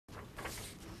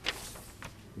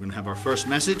We're going to have our first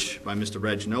message by Mr.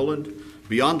 Reg Noland,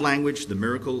 Beyond Language, the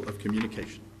Miracle of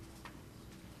Communication.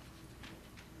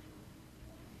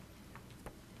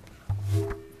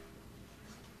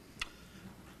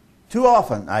 Too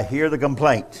often I hear the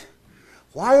complaint,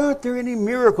 why aren't there any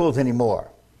miracles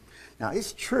anymore? Now,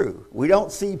 it's true. We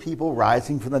don't see people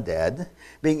rising from the dead,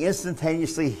 being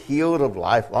instantaneously healed of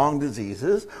lifelong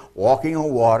diseases, walking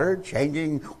on water,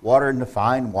 changing water into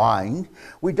fine wine.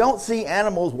 We don't see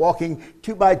animals walking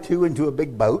 2 by 2 into a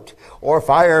big boat, or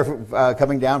fire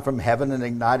coming down from heaven and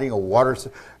igniting a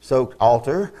water-soaked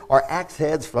altar, or axe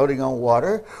heads floating on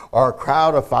water, or a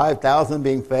crowd of 5,000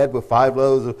 being fed with 5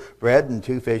 loaves of bread and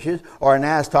 2 fishes, or an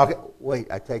ass talking. Wait,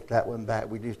 I take that one back.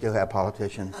 We do still have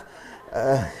politicians.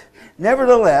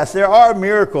 Nevertheless, there are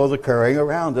miracles occurring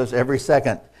around us every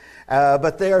second,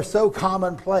 but they are so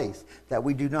commonplace that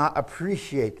we do not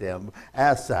appreciate them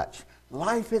as such.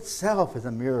 Life itself is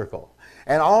a miracle,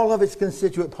 and all of its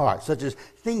constituent parts, such as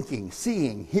thinking,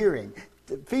 seeing, hearing,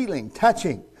 feeling,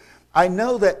 touching. I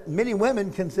know that many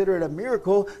women consider it a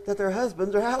miracle that their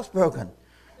husbands are housebroken.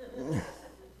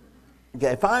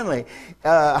 Okay, finally,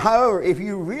 however, if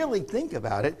you really think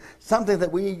about it, something that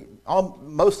we all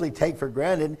mostly take for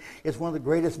granted is one of the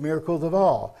greatest miracles of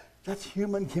all. That's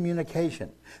human communication.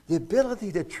 The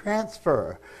ability to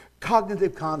transfer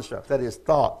cognitive constructs, that is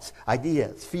thoughts,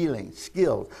 ideas, feelings,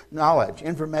 skills, knowledge,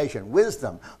 information,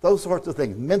 wisdom, those sorts of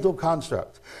things, mental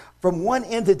constructs, from one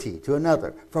entity to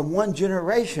another, from one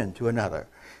generation to another,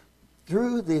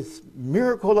 through this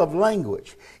miracle of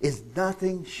language is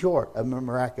nothing short of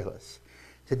miraculous.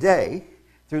 Today,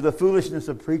 through the foolishness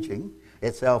of preaching,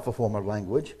 itself a form of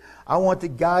language, I want to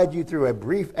guide you through a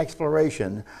brief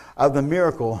exploration of the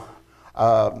miracle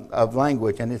of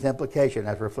language and its implication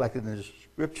as reflected in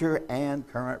Scripture and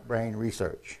current brain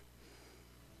research.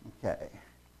 Okay.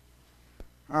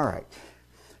 All right.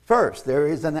 First,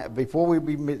 before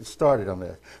we get started on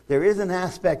this, there is an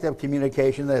aspect of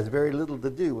communication that has very little to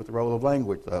do with the role of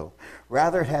language, though.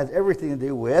 Rather, it has everything to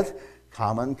do with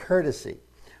common courtesy.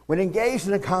 When engaged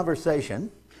in a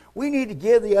conversation, we need to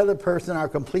give the other person our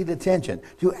complete attention,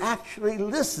 to actually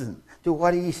listen to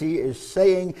what he is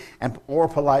saying, or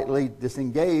politely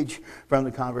disengage from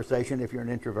the conversation if you're an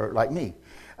introvert like me.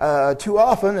 Too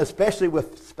often, especially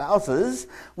with spouses,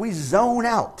 we zone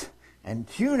out and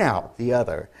tune out the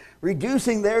other,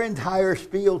 reducing their entire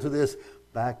spiel to this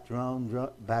background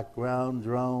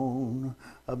drone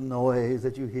of noise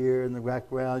that you hear in the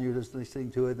background. You're just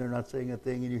listening to it, they're not saying a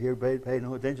thing, and you hear, pay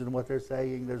no attention to what they're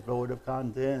saying. They're void of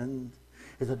content.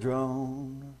 It's a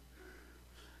drone.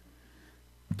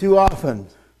 Too often,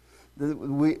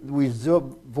 it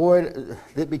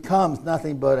becomes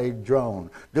nothing but a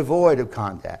drone, devoid of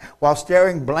contact. While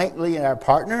staring blankly at our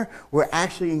partner, we're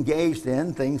actually engaged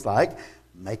in things like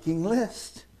making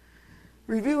lists,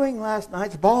 reviewing last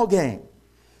night's ball game,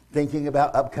 thinking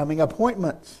about upcoming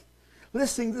appointments,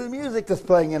 listening to the music that's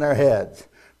playing in our heads,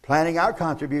 planning our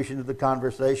contribution to the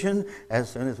conversation as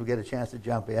soon as we get a chance to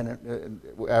jump in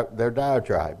their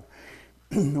diatribe.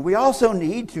 We also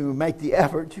need to make the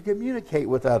effort to communicate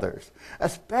with others,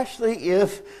 especially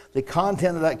if the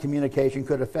content of that communication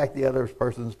could affect the other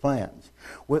person's plans.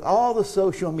 With all the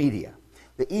social media,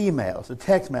 the emails, the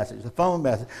text messages, the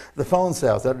phone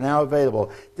cells that are now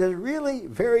available, there's really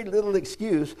very little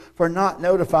excuse for not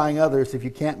notifying others if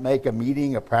you can't make a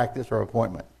meeting, a practice, or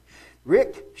appointment.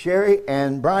 Rick, Sherry,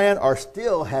 and Brian are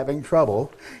still having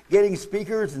trouble getting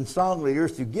speakers and song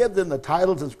leaders to give them the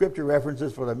titles and scripture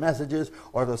references for the messages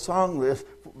or the song list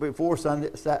before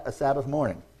Sabbath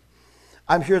morning.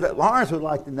 I'm sure that Lawrence would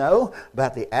like to know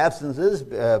about the absences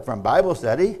from Bible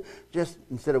study, just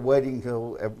instead of waiting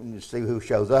to see who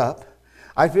shows up.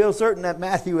 I feel certain that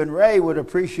Matthew and Ray would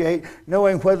appreciate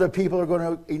knowing whether enough people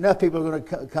are going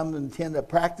to come and attend the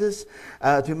practice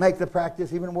to make the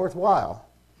practice even worthwhile.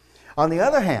 On the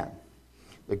other hand,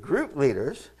 the group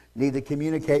leaders need to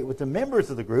communicate with the members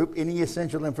of the group any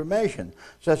essential information,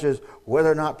 such as whether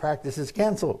or not practice is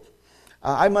canceled.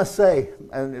 I must say,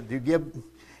 and to give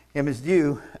him his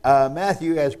due,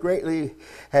 Matthew has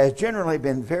generally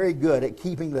been very good at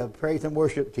keeping the praise and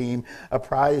worship team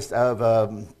apprised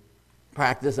of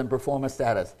practice and performance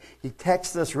status. He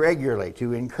texts us regularly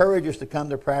to encourage us to come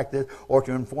to practice or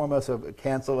to inform us of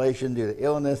cancellation due to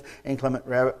illness, inclement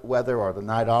weather, or the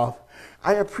night off.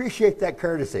 I appreciate that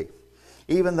courtesy,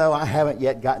 even though I haven't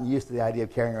yet gotten used to the idea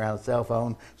of carrying around a cell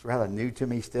phone. It's rather new to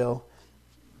me still.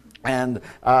 And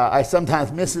I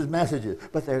sometimes miss his messages,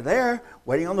 but they're there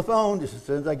waiting on the phone just as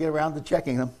soon as I get around to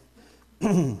checking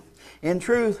them. In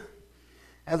truth,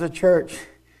 as a church,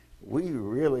 we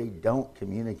really don't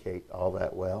communicate all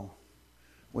that well.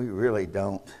 We really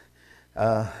don't.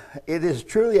 It is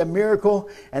truly a miracle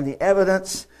and the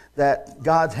evidence that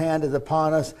God's hand is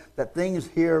upon us, that things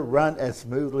here run as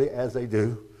smoothly as they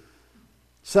do.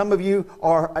 Some of you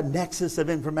are a nexus of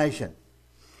information.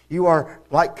 You are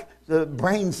like the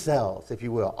brain cells, if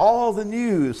you will. All the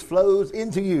news flows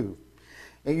into you.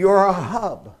 And you're a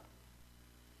hub,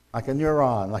 like a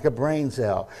neuron, like a brain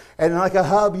cell. And like a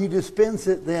hub, you dispense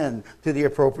it then to the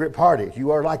appropriate parties.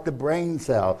 You are like the brain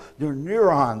cell, the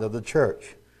neuron of the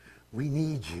church. We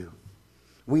need you.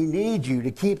 We need you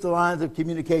to keep the lines of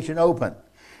communication open.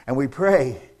 And we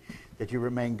pray that you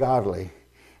remain godly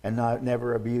and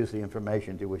never abuse the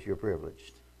information to which you're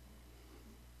privileged.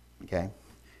 Okay?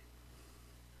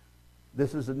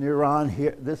 This is the neuron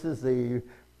here. This is the,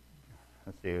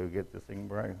 let's see, we'll get this thing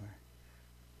right.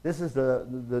 This is the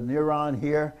neuron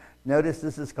here. Notice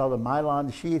this is called a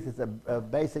myelin sheath. It's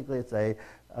basically it's a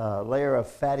layer of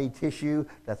fatty tissue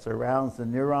that surrounds the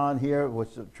neuron here, which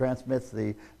transmits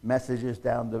the messages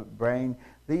down the brain.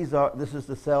 This is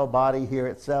the cell body here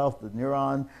itself, the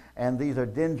neuron, and these are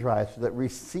dendrites that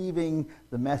receiving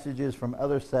the messages from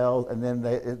other cells, and then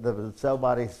the cell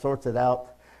body sorts it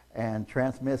out and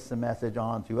transmits the message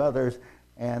on to others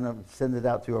and sends it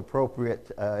out to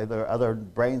appropriate either other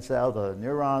brain cells or the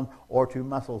neuron or to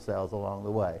muscle cells along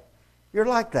the way. You're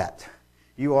like that.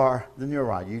 You are the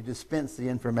neuron. You dispense the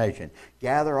information.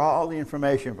 Gather all the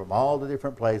information from all the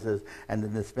different places and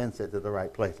then dispense it to the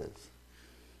right places.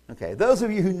 Okay, those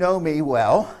of you who know me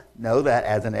well know that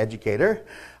as an educator,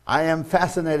 I am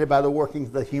fascinated by the workings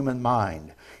of the human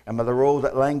mind and by the role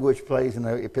that language plays in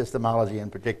epistemology in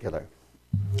particular.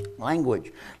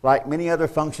 Language, like many other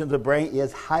functions of the brain,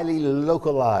 is highly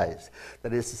localized.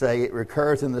 That is to say, it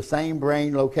recurs in the same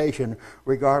brain location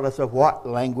regardless of what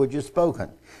language is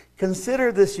spoken.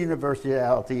 Consider this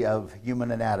universality of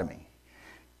human anatomy.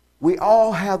 We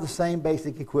all have the same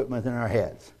basic equipment in our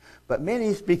heads, but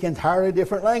many speak entirely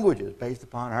different languages based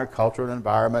upon our cultural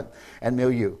environment and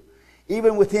milieu.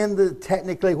 Even within the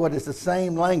technically what is the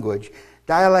same language,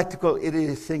 dialectical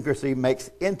idiosyncrasy makes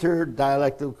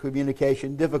interdialectal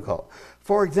communication difficult.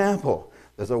 For example,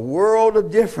 there's a world of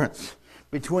difference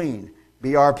between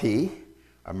BRP,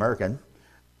 American,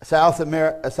 South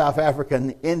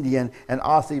African, Indian, and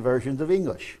Aussie versions of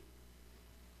English.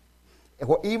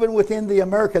 Even within the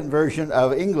American version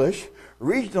of English,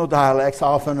 regional dialects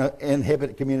often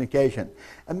inhibit communication.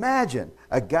 Imagine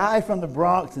a guy from the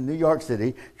Bronx in New York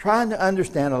City trying to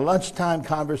understand a lunchtime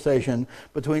conversation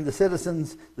between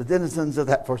the denizens of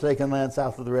that forsaken land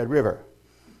south of the Red River.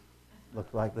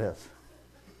 Looks like this.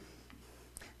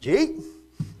 G?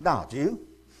 No, you.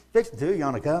 Fixing to. You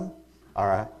want to come? All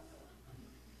right.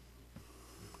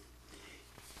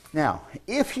 Now,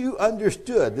 if you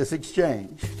understood this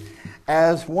exchange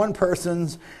as one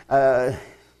person's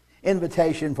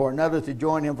invitation for another to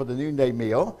join him for the noonday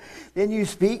meal, then you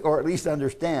speak, or at least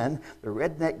understand, the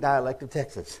redneck dialect of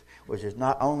Texas, which is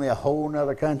not only a whole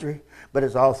other country, but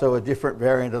is also a different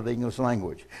variant of the English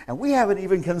language. And we haven't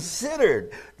even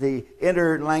considered the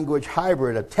interlanguage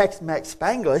hybrid of Tex-Mex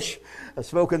Spanglish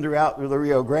spoken throughout the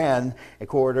Rio Grande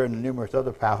corridor and numerous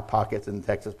other pockets in the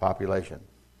Texas population.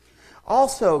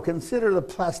 Also, consider the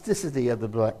plasticity of the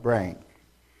brain.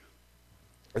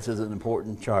 This is an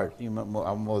important chart. I'm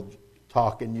going to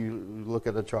talk and you look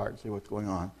at the chart and see what's going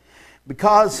on.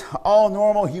 Because all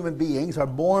normal human beings are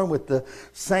born with the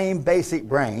same basic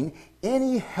brain,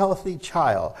 any healthy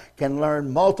child can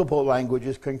learn multiple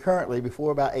languages concurrently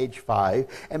before about age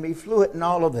 5 and be fluent in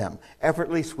all of them,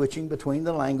 effortlessly switching between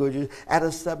the languages at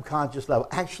a subconscious level,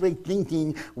 actually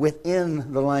thinking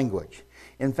within the language.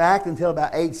 In fact, until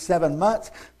about age 7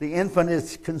 months, the infant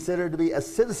is considered to be a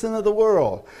citizen of the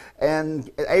world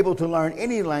and able to learn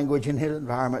any language in his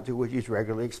environment to which he's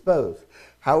regularly exposed.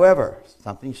 However,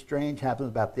 something strange happens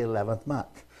about the 11th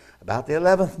month. About the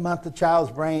 11th month, the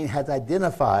child's brain has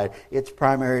identified its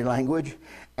primary language,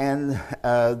 and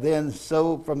then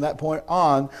so from that point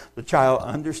on, the child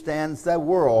understands the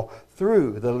world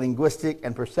through the linguistic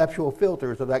and perceptual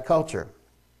filters of that culture.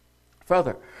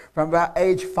 Further, from about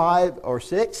age 5 or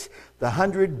 6, the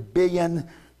 100 billion,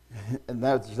 and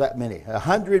that's that many,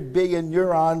 100 billion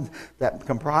neurons that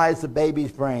comprise the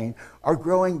baby's brain are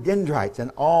growing dendrites in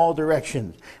all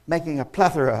directions, making a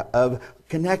plethora of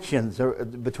connections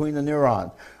between the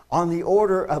neurons, on the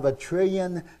order of 1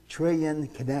 trillion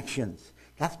connections.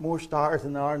 That's more stars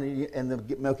than there are in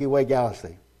the Milky Way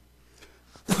galaxy.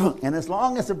 And as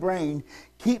long as the brain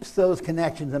keeps those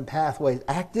connections and pathways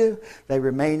active, they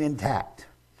remain intact.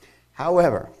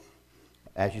 However,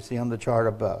 as you see on the chart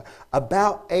above,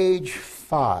 about age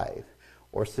 5,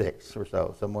 or 6 or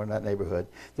so, somewhere in that neighborhood.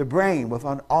 The brain, with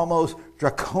an almost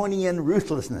draconian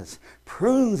ruthlessness,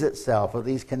 prunes itself of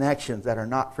these connections that are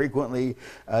not frequently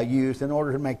used in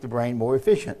order to make the brain more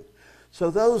efficient. So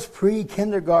those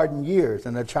pre-kindergarten years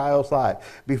in a child's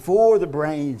life, before the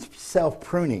brain's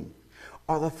self-pruning,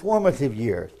 are the formative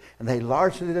years, and they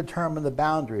largely determine the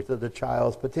boundaries of the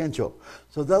child's potential.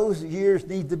 So those years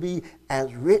need to be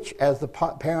as rich as the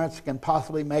parents can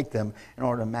possibly make them in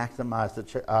order to maximize the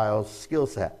child's skill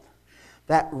set.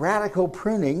 That radical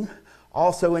pruning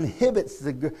also inhibits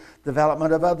the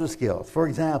development of other skills. For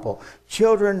example,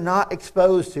 children not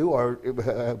exposed to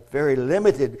or very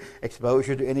limited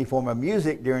exposure to any form of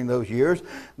music during those years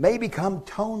may become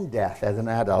tone deaf as an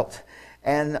adult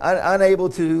and unable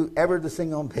to ever to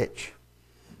sing on pitch.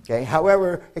 Okay.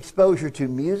 However, exposure to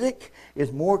music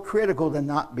is more critical than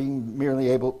not being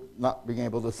able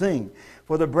to sing.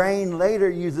 For the brain later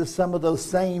uses some of those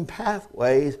same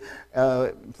pathways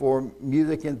for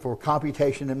music and for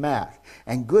computation and math.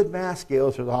 And good math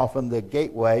skills are often the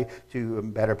gateway to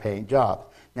better paying jobs.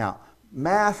 Now,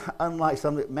 math, unlike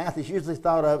math is usually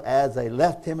thought of as a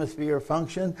left hemisphere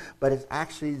function, but it's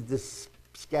actually this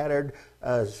scattered,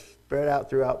 spread out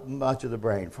throughout much of the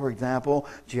brain. For example,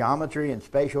 geometry and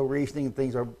spatial reasoning and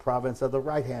things are province of the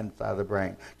right-hand side of the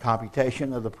brain.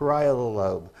 Computation of the parietal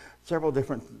lobe. Several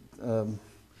different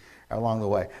along the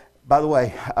way. By the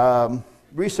way,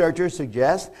 researchers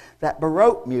suggest that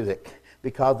Baroque music,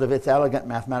 because of its elegant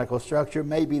mathematical structure,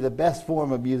 may be the best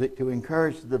form of music to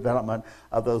encourage the development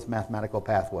of those mathematical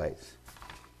pathways.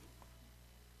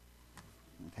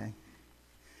 Okay.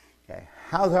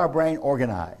 How's our brain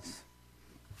organized?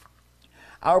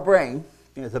 Our brain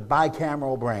is a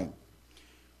bicameral brain.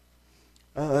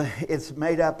 It's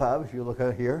made up of, if you look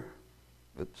out here,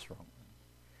 oops, wrong.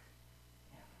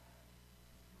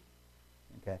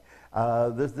 Okay,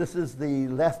 this is the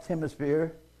left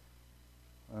hemisphere.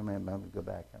 I'm going to go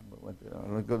back. I'm going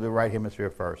to go to the right hemisphere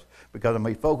first because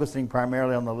I'm focusing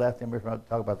primarily on the left hemisphere. I'll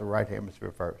talk about the right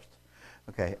hemisphere first.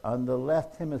 Okay, on the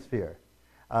left hemisphere,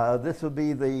 this will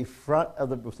be the front of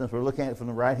the, since we're looking at it from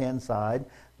the right-hand side,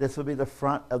 this will be the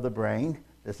front of the brain.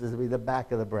 This will be the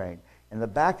back of the brain. In the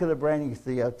back of the brain, you can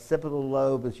see the occipital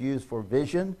lobe is used for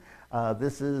vision.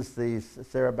 This is the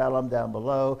cerebellum down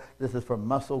below. This is for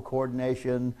muscle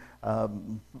coordination,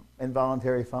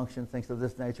 involuntary functions, things of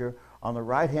this nature. On the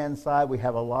right-hand side, we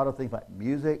have a lot of things like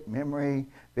music, memory,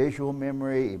 visual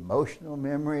memory, emotional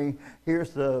memory.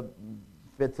 Here's the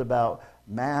bits about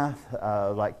math,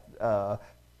 like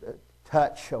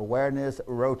touch, awareness,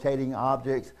 rotating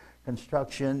objects,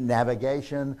 construction,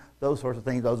 navigation, those sorts of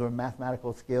things. Those are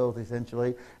mathematical skills,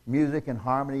 essentially. Music and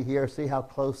harmony here. See how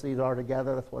close these are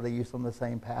together? That's why they use some of the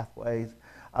same pathways.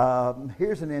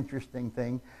 Here's an interesting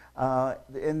thing.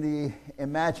 In the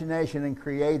imagination and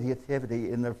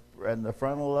creativity in the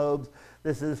frontal lobes,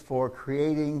 this is for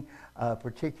creating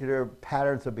particular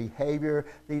patterns of behavior.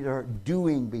 These are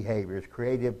doing behaviors,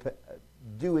 creative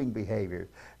doing behaviors.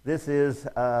 This is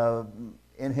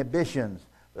inhibitions,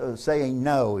 saying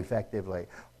no effectively.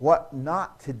 What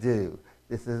not to do.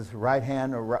 This is right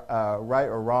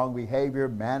or wrong behavior,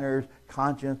 manners,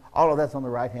 conscience. All of that's on the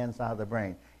right-hand side of the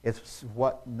brain. It's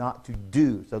what not to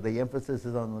do. So the emphasis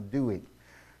is on the doing.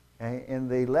 Okay? In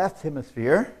the left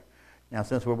hemisphere, now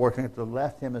since we're working at the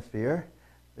left hemisphere,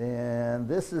 then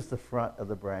this is the front of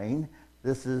the brain.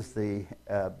 This is the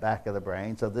back of the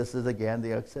brain. So this is, again,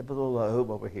 the occipital lobe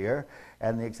over here.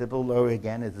 And the occipital lobe,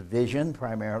 again, is vision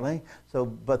primarily. So,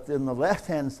 but in the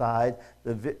left-hand side,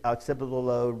 the occipital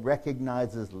lobe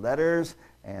recognizes letters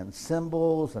and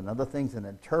symbols and other things and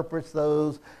interprets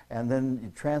those. And then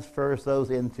it transfers those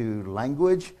into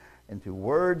language, into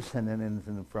words. And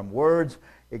then from words,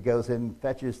 it goes and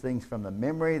fetches things from the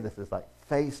memory. This is like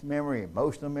face memory,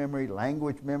 emotional memory,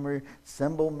 language memory,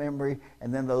 symbol memory,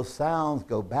 and then those sounds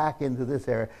go back into this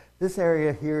area. This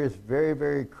area here is very,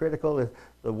 very critical. It's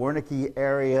the Wernicke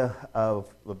area of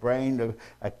the brain,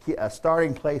 a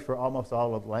starting place for almost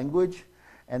all of language,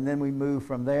 and then we move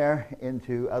from there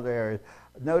into other areas.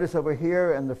 Notice over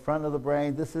here in the front of the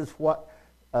brain, this is what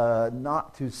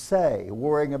not to say,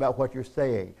 worrying about what you're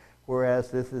saying, whereas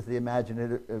this is the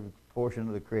imaginative portion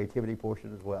of the creativity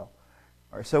portion as well.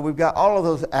 All right, so we've got all of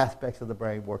those aspects of the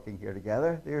brain working here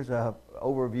together. There's an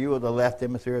overview of the left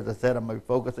hemisphere. As I said, I'm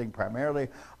focusing primarily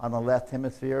on the left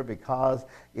hemisphere because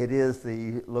it is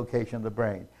the location of the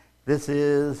brain. This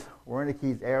is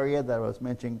Wernicke's area that I was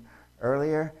mentioning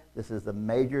earlier. This is the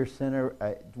major center,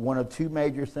 one of two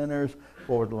major centers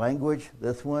for language,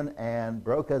 this one, and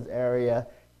Broca's area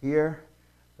here.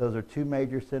 Those are two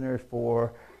major centers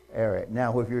for area.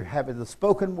 Now, if you're having the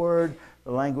spoken word,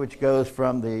 the language goes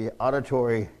from the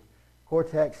auditory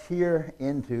cortex here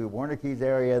into Wernicke's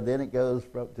area, then it goes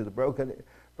to the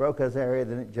Broca's area,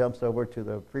 then it jumps over to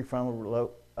the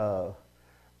prefrontal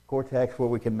cortex where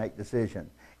we can make decision.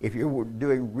 If you're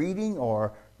doing reading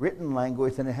or written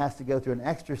language, then it has to go through an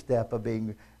extra step of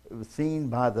being seen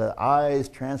by the eyes,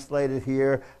 translated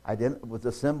here, with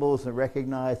the symbols and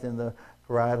recognized in the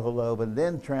parietal lobe, and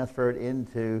then transferred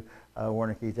into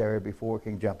Wernicke's area before it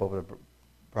can jump over to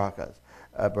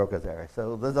Broca's area.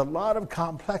 So there's a lot of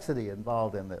complexity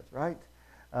involved in this, right?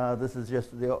 This is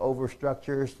just the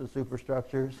overstructures, the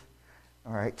superstructures.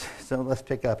 All right, so let's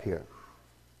pick up here.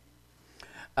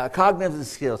 Cognitive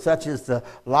skills such as the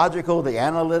logical, the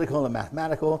analytical, the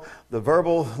mathematical, the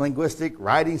verbal, linguistic,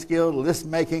 writing skill, list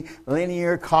making,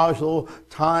 linear, causal,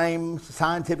 time,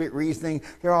 scientific reasoning,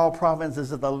 they're all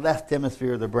provinces of the left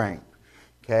hemisphere of the brain.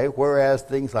 Okay, whereas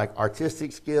things like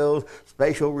artistic skills,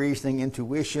 spatial reasoning,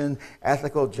 intuition,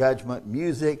 ethical judgment,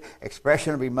 music,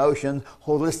 expression of emotions,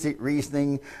 holistic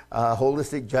reasoning,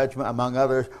 holistic judgment, among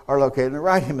others, are located in the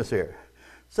right hemisphere.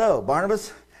 So,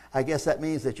 Barnabas, I guess that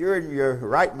means that you're in your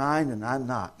right mind and I'm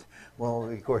not.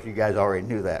 Well, of course, you guys already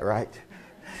knew that, right?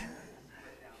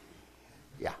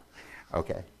 Yeah.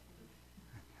 Okay.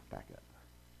 Back up.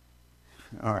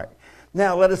 All right.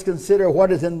 Now, let us consider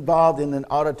what is involved in an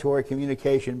auditory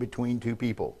communication between two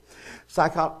people.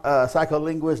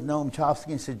 Psycholinguist Noam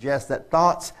Chomsky suggests that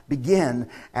thoughts begin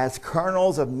as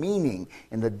kernels of meaning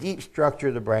in the deep structure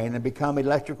of the brain and become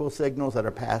electrical signals that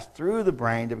are passed through the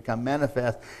brain to become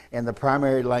manifest in the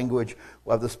primary language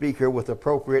of the speaker with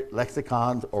appropriate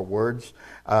lexicons or words,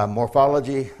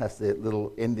 morphology, that's the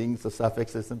little endings, the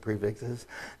suffixes and prefixes,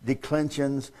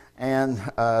 declensions, and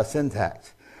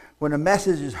syntax. When a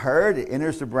message is heard, it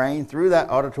enters the brain through that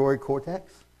auditory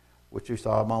cortex, which we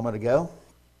saw a moment ago,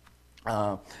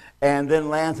 and then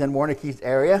lands in Wernicke's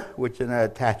area, which then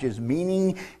attaches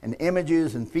meaning and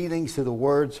images and feelings to the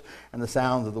words and the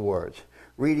sounds of the words.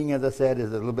 Reading, as I said,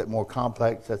 is a little bit more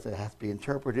complex, as it has to be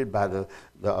interpreted by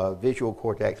the visual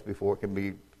cortex before it can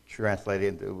be translated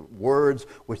into words,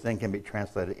 which then can be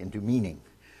translated into meaning.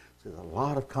 So there's a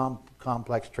lot of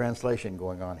complex translation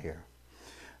going on here.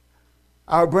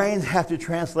 Our brains have to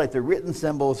translate the written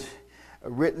symbols,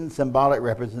 written symbolic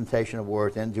representation of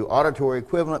words into auditory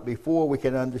equivalent before we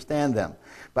can understand them.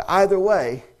 But either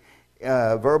way,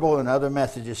 verbal and other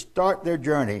messages start their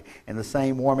journey in the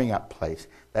same warming up place,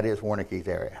 that is Wernicke's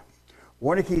area.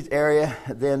 Wernicke's area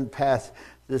then passes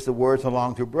the words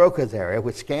along to Broca's area,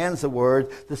 which scans the words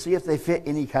to see if they fit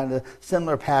any kind of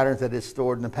similar patterns that is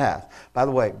stored in the past. By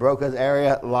the way, Broca's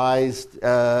area lies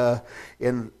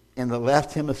in the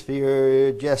left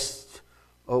hemisphere, just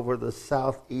over the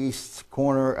southeast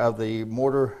corner of the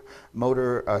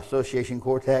motor association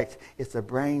cortex. It's the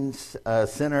brain's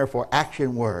center for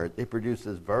action words. It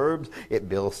produces verbs, it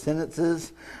builds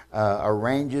sentences,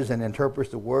 arranges and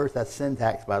interprets the words. That's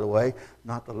syntax, by the way,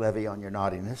 not the levy on your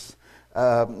naughtiness.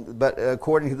 But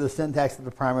according to the syntax of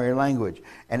the primary language.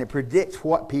 And it predicts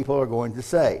what people are going to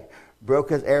say.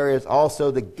 Broca's area is also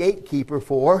the gatekeeper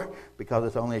for, because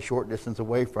it's only a short distance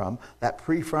away from, that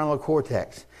prefrontal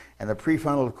cortex. And the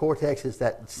prefrontal cortex is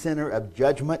that center of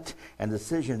judgment and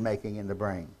decision making in the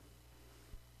brain.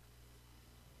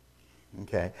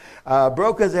 Okay.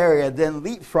 Broca's area then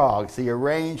leapfrogs the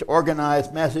arranged,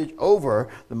 organized message over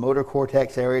the motor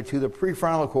cortex area to the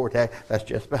prefrontal cortex, that's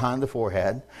just behind the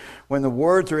forehead. When the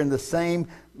words are in the same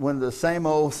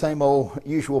old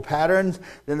usual patterns,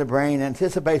 then the brain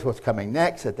anticipates what's coming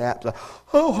next, adapts a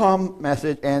ho-hum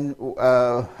message and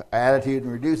attitude,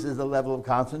 and reduces the level of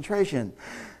concentration,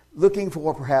 looking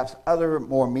for perhaps other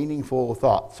more meaningful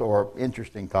thoughts, or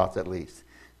interesting thoughts at least.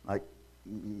 Like,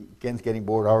 Ken's getting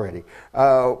bored already.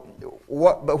 But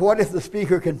what if the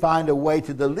speaker can find a way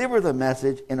to deliver the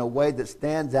message in a way that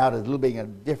stands out as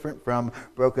being different from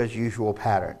Broca's usual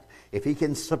pattern? If he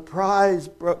can surprise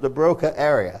the Broca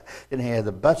area, then he has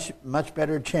a much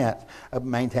better chance of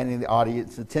maintaining the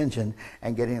audience's attention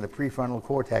and getting the prefrontal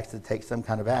cortex to take some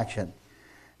kind of action.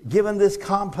 Given this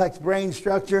complex brain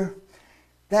structure,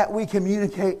 that we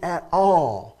communicate at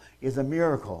all is a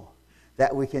miracle.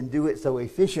 That we can do it so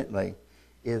efficiently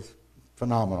is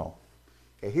phenomenal.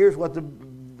 Okay, here's what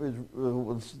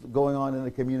was going on in the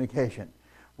communication.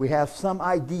 We have some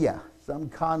idea, some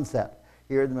concept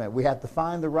here in the minute. We have to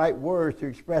find the right words to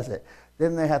express it.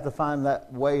 Then they have to find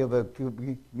that way of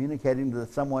communicating to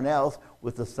someone else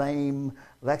with the same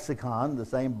lexicon, the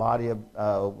same body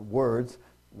of words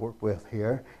work with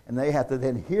here. And they have to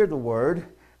then hear the word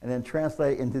and then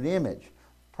translate it into the image.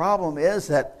 Problem is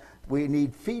that we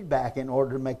need feedback in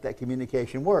order to make that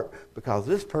communication work, because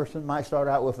this person might start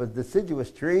out with a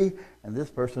deciduous tree and this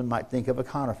person might think of a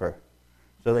conifer.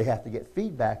 So they have to get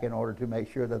feedback in order to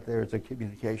make sure that there's a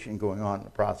communication going on in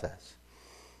the process.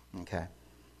 Okay.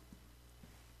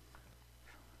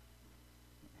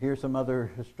 Here's some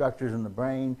other structures in the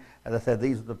brain. As I said,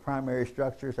 these are the primary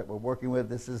structures that we're working with.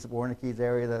 This is Wernicke's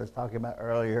area that I was talking about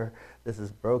earlier. This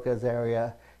is Broca's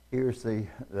area. Here's the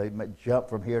jump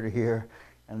from here to here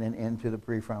and then into the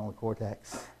prefrontal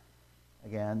cortex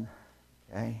again.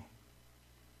 Okay.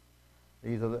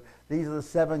 These are the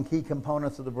 7 key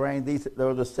components of the brain. There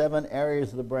are the 7 areas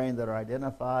of the brain that are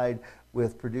identified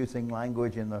with producing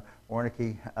language in the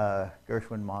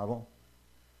Wernicke-Gershwin model.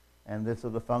 And this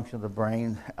is the function of the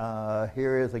brain.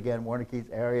 Here is, again, Wernicke's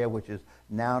area, which is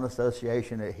noun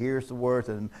association. It hears the words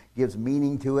and gives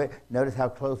meaning to it. Notice how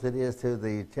close it is to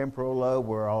the temporal lobe,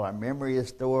 where all our memory is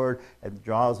stored, and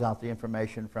draws out the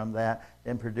information from that,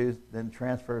 then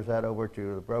transfers that over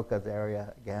to the Broca's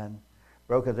area again.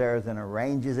 Broca's area then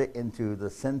arranges it into the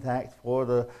syntax for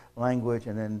the language,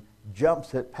 and then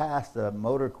jumps it past the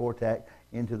motor cortex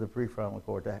into the prefrontal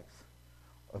cortex.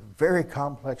 A very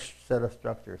complex set of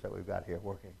structures that we've got here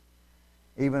working.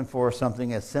 Even for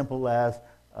something as simple as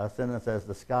a sentence as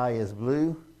the sky is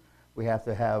blue, we have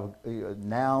to have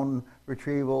noun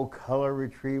retrieval, color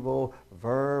retrieval,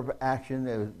 verb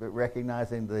action,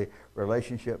 recognizing the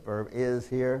relationship verb is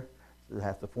here. So it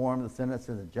has to form the sentence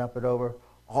and then jump it over.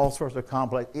 All sorts of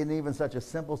complex, and even such a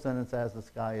simple sentence as the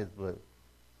sky is blue.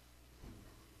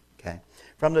 Okay.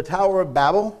 From the Tower of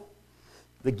Babel,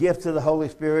 the gift of the Holy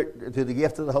Spirit, to the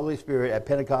gift of the Holy Spirit at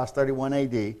Pentecost 31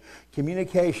 AD,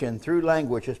 communication through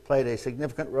language has played a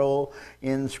significant role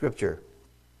in Scripture.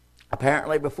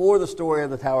 Apparently, before the story of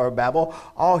the Tower of Babel,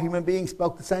 all human beings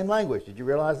spoke the same language. Did you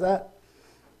realize that?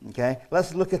 Okay.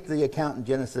 Let's look at the account in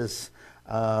Genesis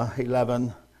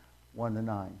 11,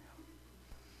 1-9.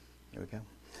 Here we go.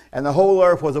 And the whole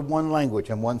earth was of one language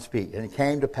and one speech. And it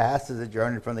came to pass, as they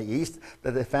journeyed from the east,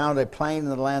 that they found a plain in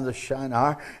the land of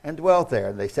Shinar, and dwelt there.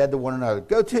 And they said to one another,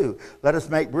 Go to, let us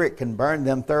make brick, and burn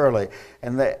them thoroughly.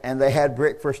 And they had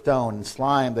brick for stone, and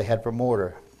slime they had for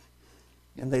mortar.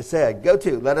 And they said, Go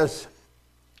to, let us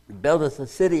build us a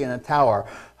city and a tower,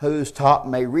 whose top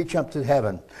may reach up to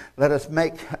heaven. Let us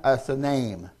make us a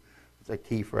name. It's a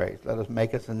key phrase. Let us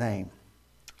make us a name,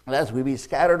 lest we be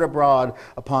scattered abroad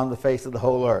upon the face of the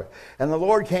whole earth. And the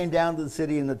Lord came down to the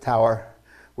city and the tower,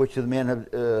 which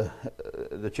the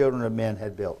children of men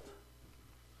had built.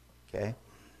 Okay.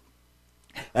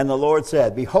 And the Lord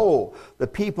said, Behold, the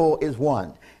people is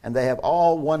one, and they have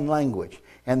all one language.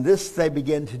 And this they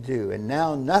begin to do. And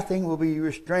now nothing will be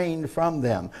restrained from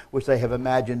them, which they have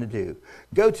imagined to do.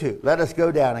 Go to, let us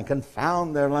go down and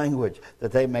confound their language,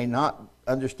 that they may not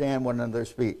understand one another's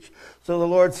speech. So the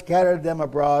Lord scattered them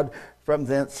abroad from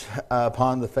thence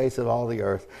upon the face of all the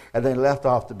earth, and they left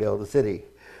off to build a city.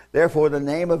 Therefore the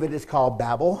name of it is called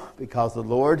Babel, because the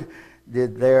Lord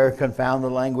did there confound the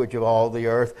language of all the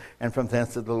earth, and from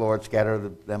thence did the Lord scatter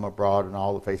them abroad in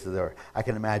all the faces of the earth. I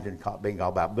can imagine being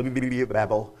called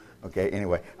Babel. Okay,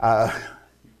 anyway. All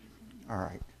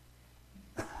right.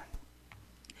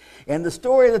 In the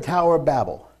story of the Tower of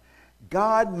Babel,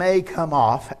 God may come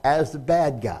off as the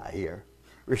bad guy here,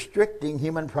 restricting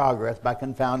human progress by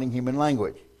confounding human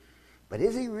language. But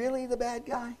is he really the bad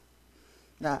guy?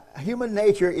 Now, human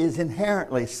nature is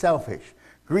inherently selfish,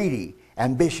 greedy,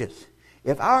 ambitious.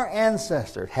 If our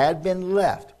ancestors had been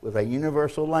left with a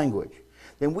universal language,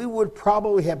 then we would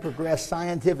probably have progressed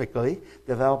scientifically,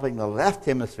 developing the left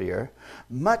hemisphere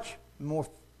much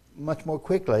more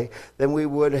quickly than we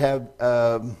would have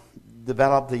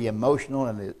developed the emotional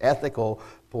and the ethical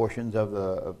portions of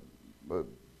the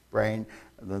brain,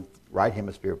 the right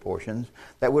hemisphere portions,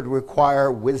 that would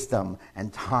require wisdom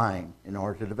and time in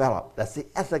order to develop. That's the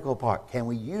ethical part. Can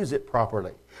we use it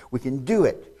properly? We can do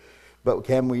it, but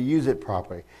can we use it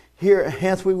properly?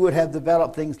 Hence we would have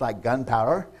developed things like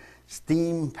gunpowder,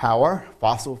 steam power,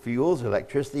 fossil fuels,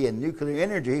 electricity, and nuclear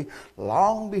energy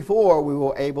long before we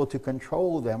were able to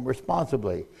control them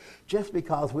responsibly. Just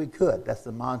because we could. That's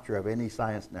the mantra of any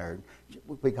science nerd.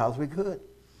 Because we could.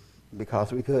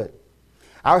 Because we could.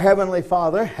 Our Heavenly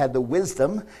Father had the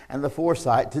wisdom and the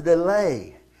foresight to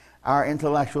delay our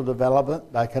intellectual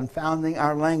development by confounding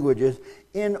our languages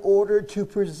in order to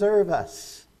preserve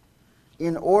us.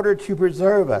 In order to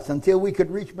preserve us until we could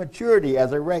reach maturity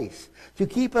as a race, to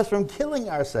keep us from killing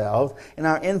ourselves in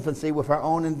our infancy with our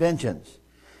own inventions.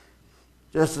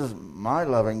 Just as my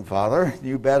loving Father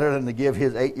knew better than to give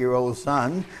his 8-year-old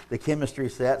son the chemistry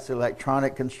sets,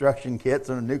 electronic construction kits,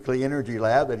 and a nuclear energy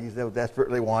lab that he so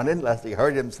desperately wanted, lest he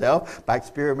hurt himself by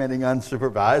experimenting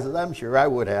unsupervised, as I'm sure I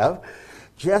would have.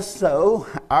 Just so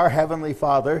our Heavenly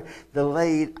Father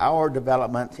delayed our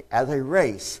development as a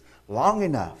race long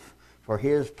enough for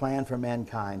his plan for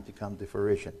mankind to come to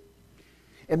fruition.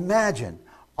 Imagine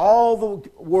all the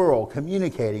world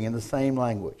communicating in the same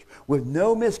language, with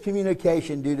no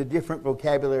miscommunication due to different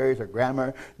vocabularies or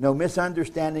grammar, no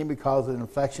misunderstanding because of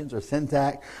inflections or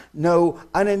syntax, no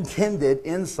unintended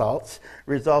insults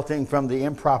resulting from the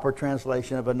improper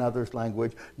translation of another's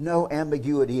language, no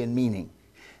ambiguity in meaning.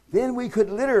 Then we could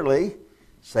literally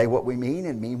say what we mean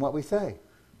and mean what we say.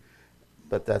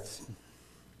 But that's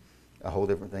a whole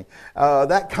different thing.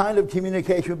 That kind of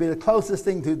communication would be the closest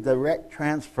thing to direct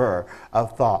transfer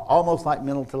of thought, almost like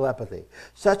mental telepathy.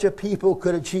 Such a people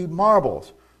could achieve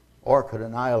marvels or could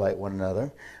annihilate one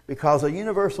another because a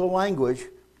universal language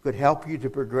could help you to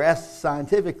progress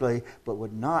scientifically but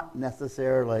would not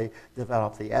necessarily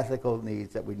develop the ethical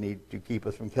needs that we need to keep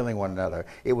us from killing one another.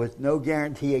 It was no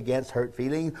guarantee against hurt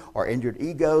feelings or injured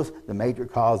egos, the major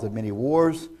cause of many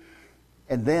wars.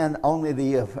 And then only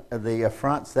the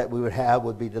affronts that we would have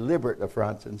would be deliberate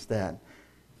affronts instead.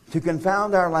 To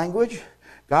confound our language,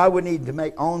 God would need to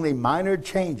make only minor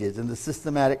changes in the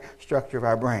systematic structure of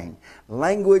our brain.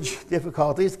 Language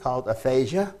difficulties, called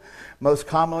aphasia, most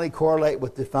commonly correlate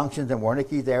with dysfunctions in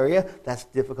Wernicke's area, that's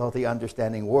difficulty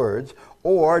understanding words,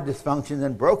 or dysfunctions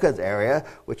in Broca's area,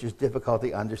 which is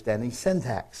difficulty understanding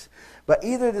syntax. But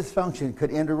either dysfunction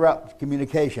could interrupt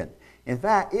communication. In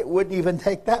fact, it wouldn't even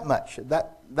take that much,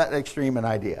 that extreme an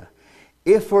idea.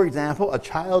 If, for example, a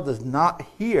child does not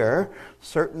hear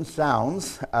certain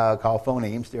sounds called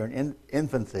phonemes during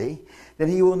infancy, then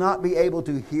he will not be able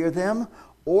to hear them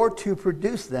or to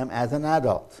produce them as an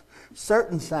adult.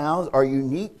 Certain sounds are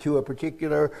unique to a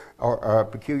particular or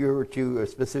peculiar to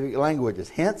specific languages.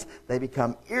 Hence, they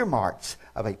become earmarks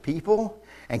of a people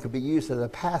and could be used as a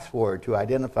password to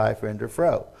identify friend or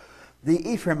foe. The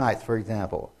Ephraimites, for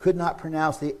example, could not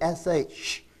pronounce the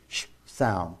sh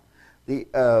sound.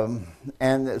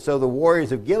 And so the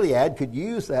warriors of Gilead could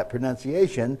use that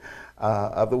pronunciation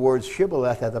of the word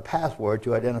shibboleth as a password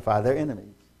to identify their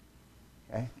enemies.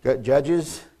 Okay?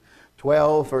 Judges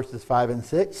 12, verses 5 and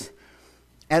 6.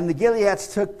 And the Gileads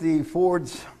took the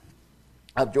fords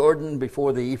of Jordan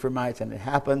before the Ephraimites, and it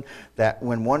happened that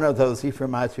when one of those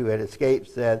Ephraimites who had escaped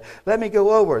said, "Let me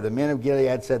go over," the men of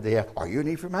Gilead said to him, "Are you an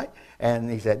Ephraimite?" And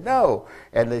he said, "No."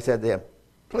 And they said to him,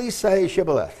 "Please say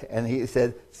shibboleth." And he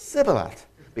said, "Sibboleth,"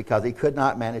 because he could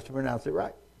not manage to pronounce it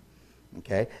right.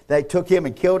 Okay? They took him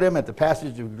and killed him at the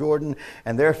passage of Jordan,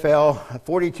 and there fell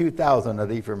 42,000 of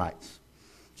the Ephraimites.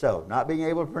 So, not being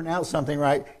able to pronounce something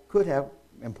right could have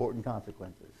important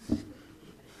consequences.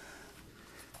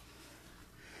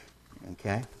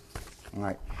 Okay? All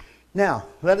right. Now,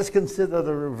 let us consider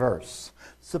the reverse.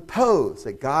 Suppose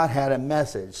that God had a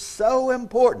message so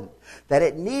important that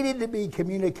it needed to be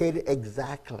communicated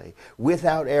exactly,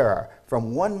 without error,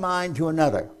 from one mind to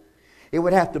another. It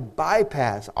would have to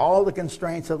bypass all the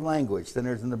constraints of language,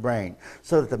 centers in the brain,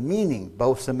 so that the meaning,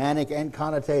 both semantic and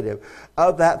connotative,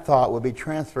 of that thought would be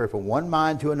transferred from one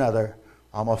mind to another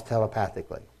almost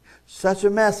telepathically. Such a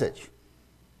message,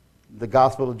 the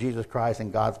gospel of Jesus Christ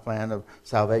and God's plan of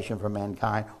salvation for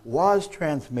mankind, was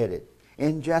transmitted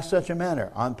in just such a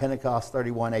manner on Pentecost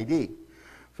 31 AD.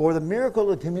 For the miracle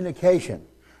of communication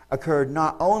occurred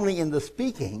not only in the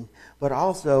speaking, but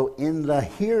also in the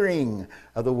hearing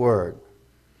of the word.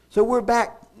 So we're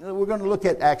back. We're going to look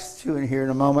at Acts 2 in here in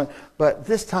a moment, but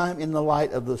this time in the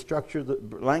light of the structure, the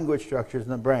language structures in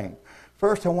the brain.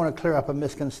 First, I want to clear up a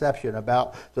misconception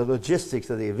about the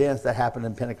logistics of the events that happened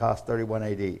in Pentecost 31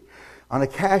 AD. On a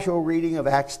casual reading of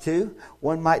Acts 2,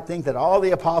 one might think that all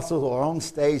the apostles are on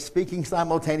stage speaking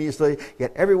simultaneously,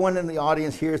 yet everyone in the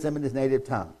audience hears them in his native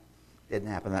tongue. Didn't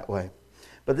happen that way.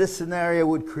 But this scenario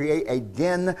would create a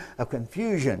din of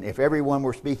confusion if everyone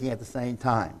were speaking at the same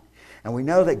time. And we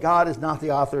know that God is not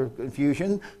the author of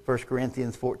confusion. 1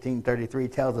 Corinthians 14:33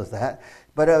 tells us that.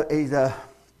 But he's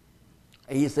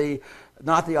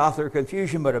not the author of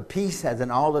confusion, but of peace, as in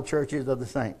all the churches of the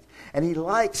saints. And he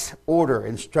likes order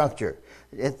and structure.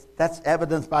 That's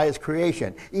evidenced by his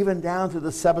creation, even down to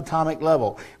the subatomic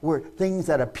level, where things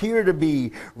that appear to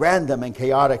be random and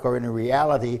chaotic are in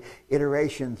reality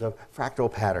iterations of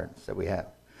fractal patterns that we have.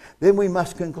 Then we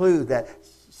must conclude that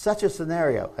such a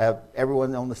scenario, have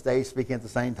everyone on the stage speaking at the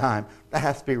same time, that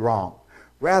has to be wrong.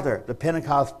 Rather,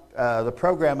 the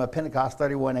program of Pentecost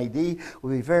 31 AD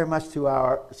will be very much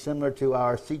similar to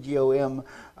our CGOM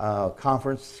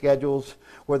conference schedules,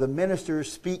 where the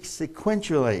ministers speak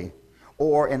sequentially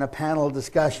or in a panel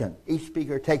discussion, each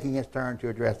speaker taking his turn to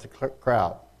address the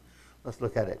crowd. Let's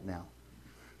look at it now.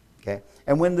 Okay.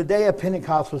 And when the day of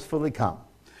Pentecost was fully come,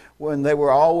 when they were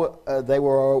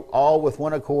all with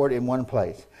one accord in one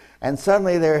place. And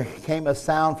suddenly there came a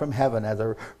sound from heaven as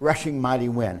a rushing mighty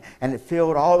wind, and it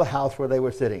filled all the house where they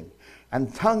were sitting.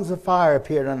 And tongues of fire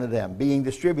appeared unto them, being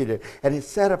distributed, and it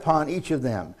sat upon each of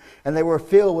them. And they were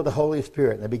filled with the Holy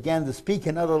Spirit, and they began to speak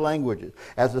in other languages,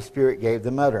 as the Spirit gave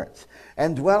them utterance.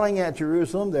 And dwelling at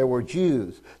Jerusalem there were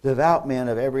Jews, devout men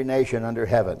of every nation under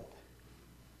heaven.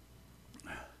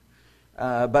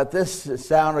 But this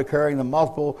sound occurring,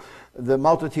 the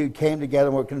multitude came together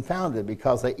and were confounded,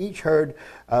 because they each heard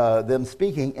them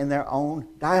speaking in their own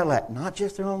dialect. Not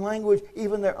just their own language,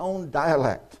 even their own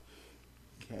dialect.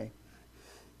 Okay.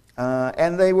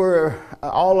 And they were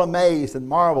all amazed and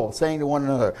marveled, saying to one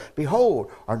another, Behold,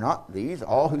 are not these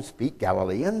all who speak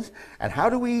Galileans? And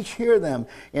how do we each hear them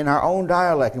in our own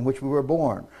dialect in which we were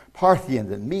born?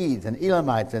 Parthians and Medes and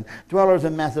Elamites and dwellers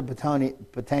in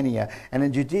Mesopotamia and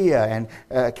in Judea and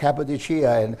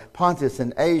Cappadocia and Pontus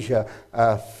and Asia,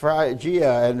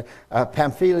 Phrygia and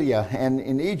Pamphylia and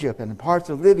in Egypt and parts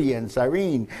of Libya and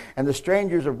Cyrene, and the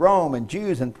strangers of Rome and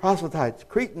Jews and proselytes,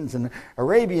 Cretans and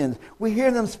Arabians. We hear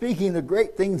them speaking the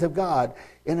great things of God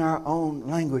in our own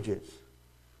languages.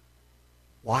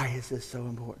 Why is this so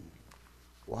important?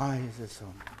 Why is this so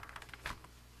important?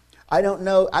 I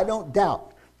don't doubt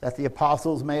that the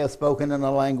apostles may have spoken in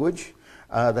a language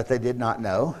that they did not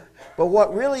know. But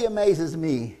what really amazes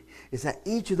me is that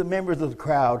each of the members of the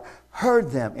crowd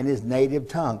heard them in his native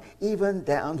tongue, even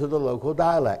down to the local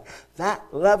dialect. That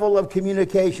level of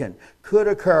communication could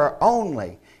occur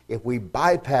only if we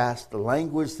bypass the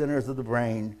language centers of the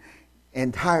brain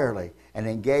entirely and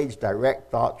engage direct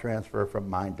thought transfer from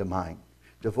mind to mind,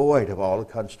 devoid of all the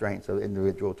constraints of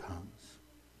individual tongues.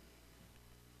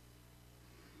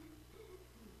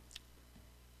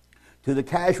 To the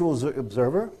casual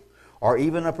observer, or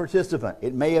even a participant,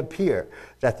 it may appear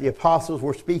that the apostles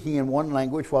were speaking in one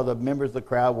language while the members of the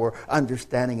crowd were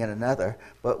understanding in another.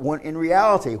 But in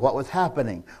reality, what was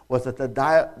happening was that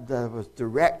there was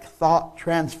direct thought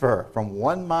transfer from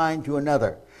one mind to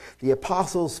another. The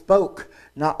apostles spoke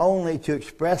not only to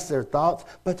express their thoughts,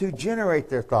 but to generate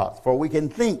their thoughts. For we can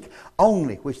think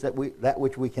only that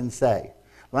which we can say.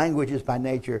 Language is by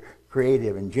nature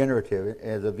creative and generative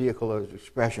as a vehicle of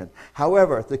expression.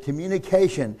 However, the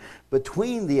communication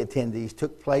between the attendees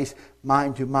took place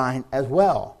mind to mind as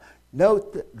well.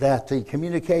 Note that the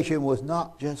communication was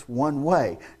not just one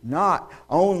way, not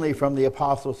only from the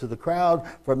apostles to the crowd,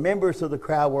 for members of the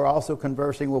crowd were also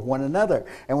conversing with one another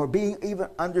and were being even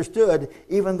understood,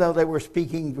 even though they were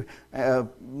speaking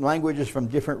languages from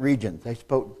different regions. They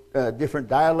spoke different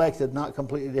dialects and not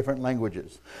completely different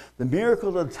languages. The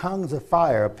miracle of the tongues of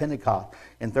fire of Pentecost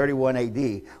in 31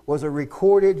 AD was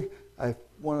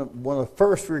one of the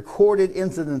first recorded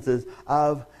incidences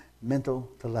of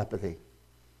mental telepathy.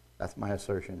 That's my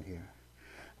assertion here.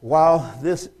 While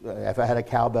this, if I had a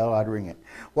cowbell, I'd ring it.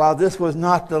 While this was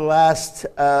not the last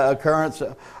occurrence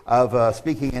of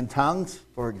speaking in tongues,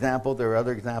 for example, there are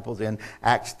other examples in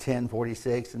Acts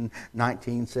 10:46 and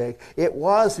 19:6. It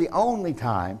was the only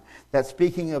time that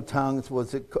speaking of tongues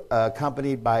was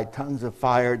accompanied by tongues of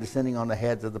fire descending on the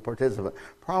heads of the participant,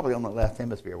 probably on the left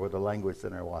hemisphere where the language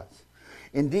center was.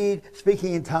 Indeed,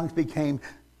 speaking in tongues became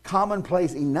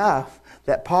commonplace enough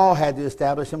that Paul had to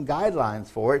establish some guidelines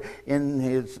for it in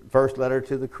his first letter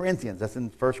to the Corinthians. That's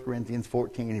in 1 Corinthians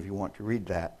 14 if you want to read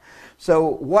that. So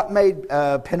what made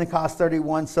Pentecost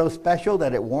 31 so special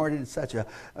that it warranted such a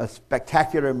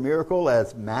spectacular miracle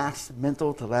as mass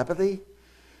mental telepathy?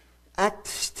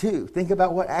 Acts 2. Think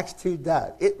about what Acts 2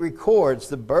 does. It records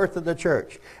the birth of the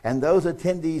church, and those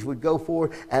attendees would go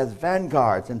forward as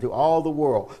vanguards into all the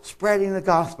world, spreading the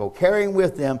gospel, carrying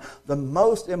with them the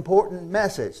most important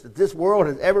message that this world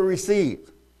has ever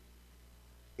received.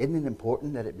 Isn't it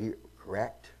important that it be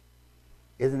correct?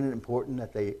 Isn't it important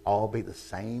that they all be the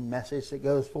same message that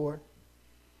goes forward?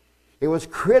 It was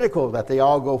critical that they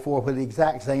all go forth with the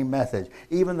exact same message,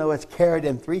 even though it's carried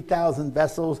in 3,000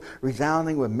 vessels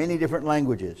resounding with many different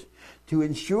languages. To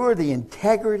ensure the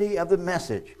integrity of the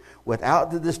message without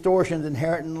the distortions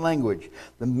inherent in language,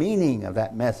 the meaning of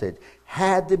that message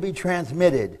had to be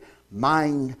transmitted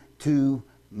mind to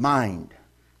mind.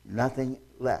 Nothing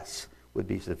less would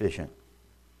be sufficient.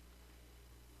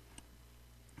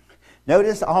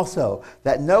 Notice also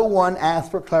that no one asked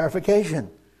for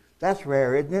clarification. That's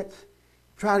rare, isn't it?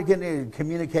 Try to get into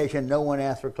communication, no one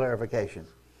asked for clarification.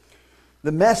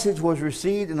 The message was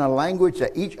received in a language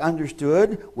that each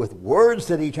understood, with words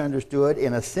that each understood,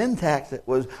 in a syntax that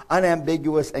was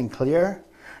unambiguous and clear.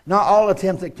 Not all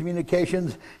attempts at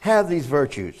communications have these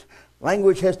virtues,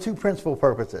 Language has two principal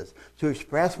purposes: to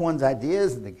express one's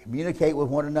ideas and to communicate with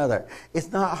one another.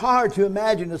 It's not hard to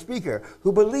imagine a speaker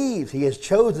who believes he has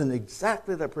chosen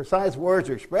exactly the precise words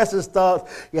to express his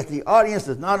thoughts, yet the audience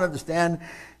does not understand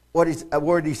a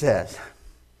word he says.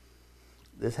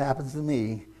 This happens to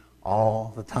me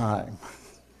all the time.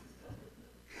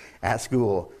 At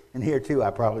school, and here too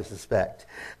I probably suspect.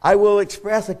 I will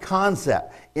express a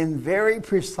concept in very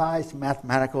precise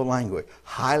mathematical language,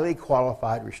 highly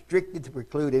qualified, restricted to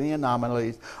preclude any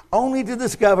anomalies, only to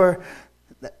discover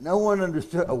that no one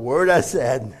understood a word I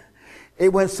said.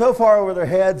 It went so far over their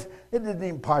heads, it didn't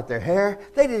even part their hair.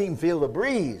 They didn't even feel the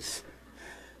breeze.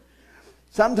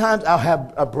 Sometimes I'll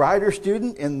have a brighter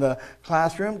student in the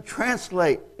classroom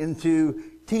translate into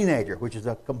teenager, which is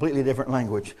a completely different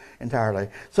language entirely,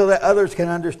 so that others can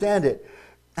understand it.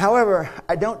 However,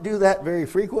 I don't do that very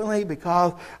frequently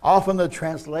because often the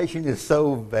translation is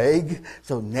so vague,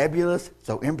 so nebulous,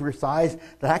 so imprecise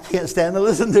that I can't stand to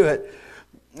listen to it.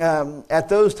 At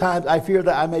those times, I fear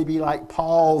that I may be like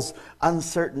Paul's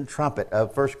uncertain trumpet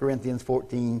of 1 Corinthians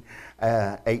 14,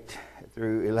 8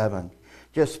 through 11,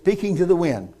 just speaking to the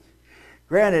wind.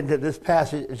 Granted that this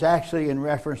passage is actually in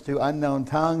reference to unknown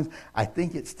tongues, I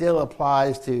think it still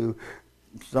applies to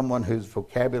someone whose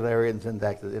vocabulary and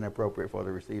syntax is inappropriate for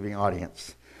the receiving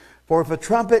audience. For if a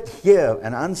trumpet give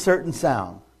an uncertain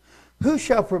sound, who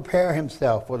shall prepare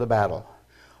himself for the battle?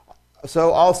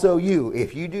 So also you,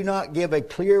 if you do not give a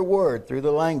clear word through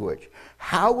the language,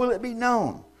 how will it be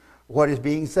known what is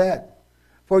being said?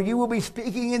 For you will be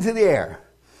speaking into the air.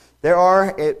 There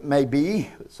are, it may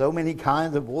be, so many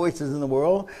kinds of voices in the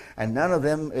world, and none of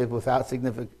them is without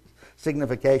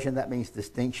signification. That means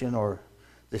distinction or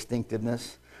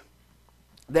distinctiveness.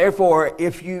 Therefore,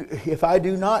 if I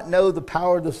do not know the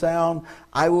power of the sound,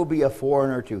 I will be a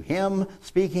foreigner to him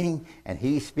speaking, and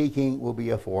he speaking will be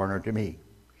a foreigner to me.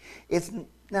 It's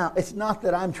not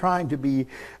that I'm trying to be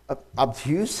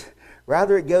obtuse.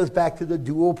 Rather, it goes back to the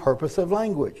dual purpose of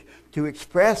language, to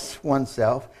express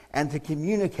oneself and to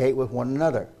communicate with one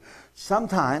another.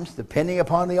 Sometimes, depending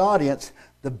upon the audience,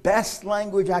 the best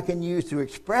language I can use to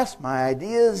express my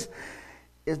ideas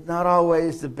is not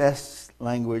always the best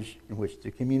language in which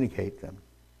to communicate them.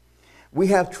 We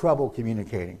have trouble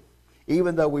communicating,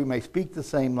 even though we may speak the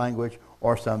same language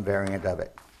or some variant of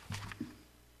it.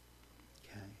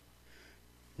 Okay.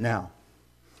 Now,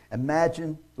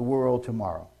 imagine the world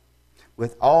tomorrow,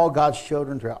 with all God's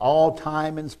children throughout all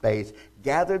time and space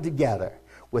gathered together,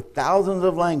 with thousands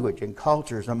of language and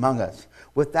cultures among us,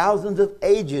 with thousands of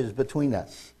ages between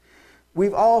us.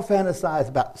 We've all fantasized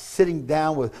about sitting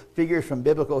down with figures from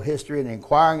biblical history and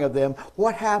inquiring of them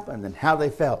what happened and how they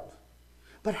felt.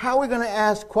 But how are we going to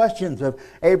ask questions of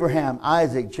Abraham,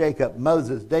 Isaac, Jacob,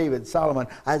 Moses, David, Solomon,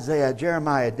 Isaiah,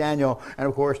 Jeremiah, Daniel, and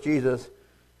of course Jesus,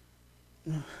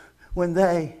 when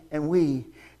they and we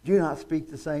do not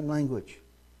speak the same language?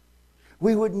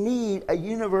 We would need a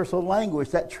universal language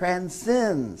that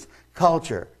transcends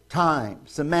culture, time,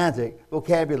 semantic,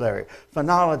 vocabulary,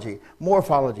 phonology,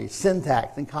 morphology,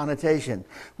 syntax, and connotation.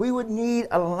 We would need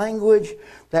a language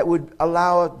that would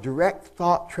allow a direct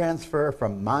thought transfer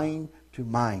from mind to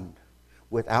mind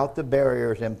without the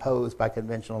barriers imposed by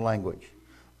conventional language,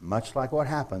 much like what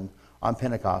happened on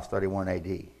Pentecost 31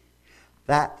 AD.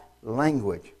 That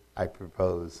language, I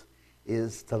propose,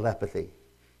 is telepathy.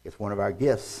 It's one of our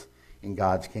gifts in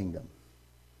God's kingdom.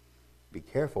 Be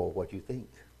careful what you think.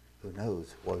 Who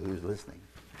knows who's listening?